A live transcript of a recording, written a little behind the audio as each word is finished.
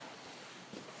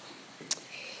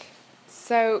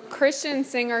So Christian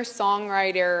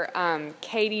singer-songwriter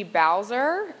Katie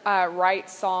Bowser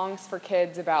writes songs for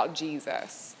kids about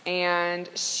Jesus. And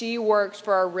she worked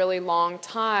for a really long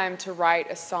time to write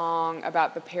a song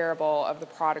about the parable of the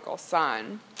prodigal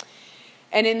son.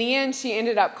 And in the end, she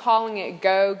ended up calling it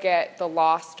Go Get the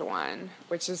Lost One,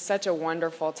 which is such a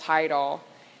wonderful title.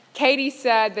 Katie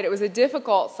said that it was a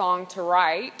difficult song to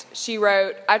write. She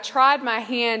wrote, "I tried my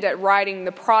hand at writing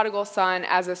The Prodigal Son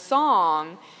as a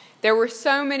song. There were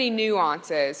so many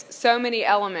nuances, so many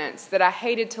elements that I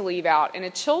hated to leave out in a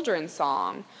children's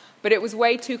song, but it was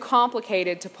way too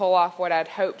complicated to pull off what I'd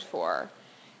hoped for.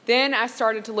 Then I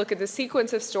started to look at the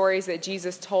sequence of stories that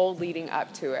Jesus told leading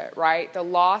up to it, right? The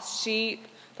lost sheep,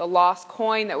 the lost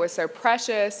coin that was so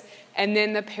precious, and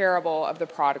then the parable of the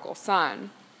prodigal son."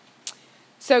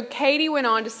 So Katie went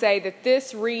on to say that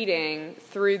this reading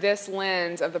through this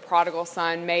lens of the prodigal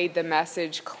son made the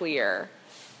message clear.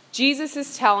 Jesus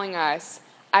is telling us,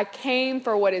 I came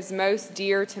for what is most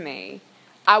dear to me.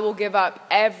 I will give up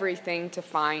everything to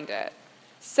find it.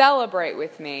 Celebrate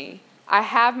with me. I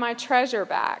have my treasure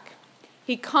back.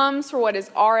 He comes for what is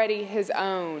already his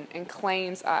own and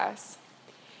claims us.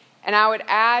 And I would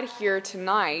add here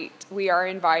tonight, we are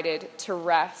invited to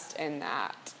rest in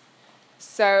that.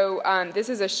 So this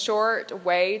is a short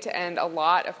way to end a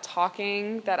lot of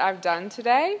talking that I've done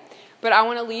today. But I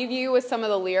want to leave you with some of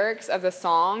the lyrics of the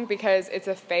song because it's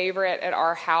a favorite at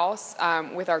our house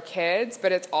with our kids.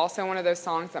 But it's also one of those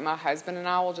songs that my husband and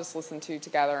I will just listen to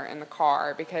together in the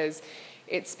car because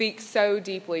it speaks so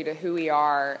deeply to who we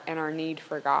are and our need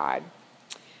for God.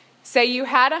 Say you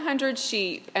had 100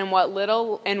 sheep and one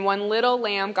little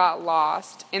lamb got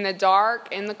lost in the dark,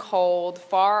 in the cold,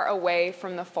 far away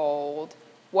from the fold.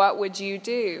 What would you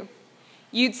do?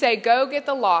 You'd say, go get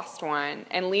the lost one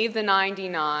and leave the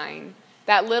 99.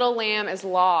 That little lamb is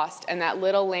lost and that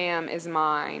little lamb is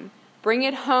mine. Bring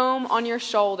it home on your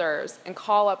shoulders and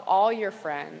call up all your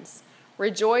friends.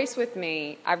 Rejoice with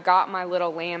me, I've got my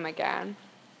little lamb again.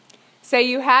 Say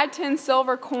you had 10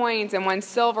 silver coins and one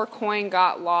silver coin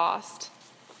got lost.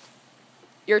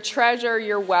 Your treasure,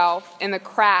 your wealth, in the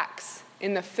cracks,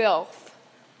 in the filth.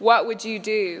 What would you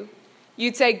do?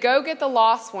 You'd say, go get the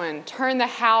lost one, turn the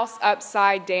house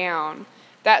upside down.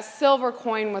 That silver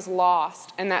coin was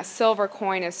lost and that silver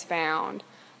coin is found.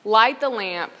 Light the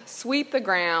lamp, sweep the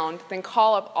ground, then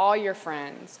call up all your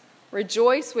friends.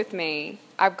 Rejoice with me,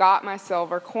 I've got my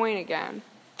silver coin again.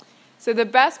 So the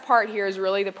best part here is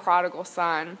really the prodigal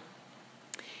son.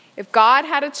 If God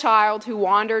had a child who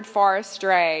wandered far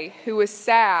astray, who was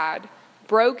sad,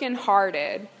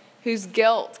 broken-hearted, whose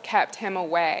guilt kept him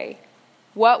away,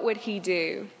 what would he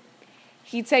do?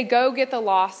 He'd say, go get the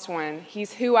lost one.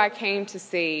 He's who I came to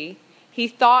see. He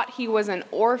thought he was an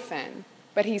orphan,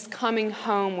 but he's coming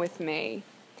home with me.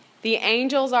 The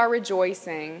angels are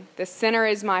rejoicing. The sinner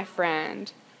is my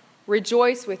friend.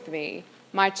 Rejoice with me.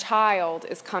 My child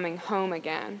is coming home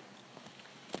again.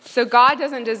 So God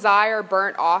doesn't desire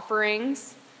burnt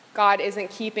offerings. God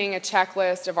isn't keeping a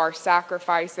checklist of our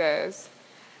sacrifices.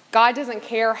 God doesn't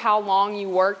care how long you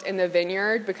worked in the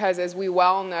vineyard because, as we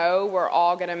well know, we're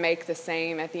all going to make the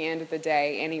same at the end of the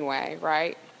day anyway,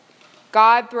 right?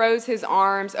 God throws his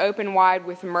arms open wide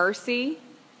with mercy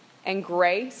and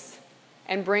grace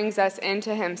and brings us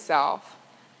into himself,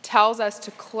 tells us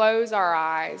to close our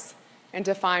eyes and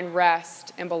to find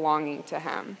rest in belonging to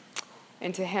him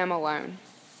and to him alone.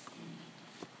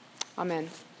 Amen.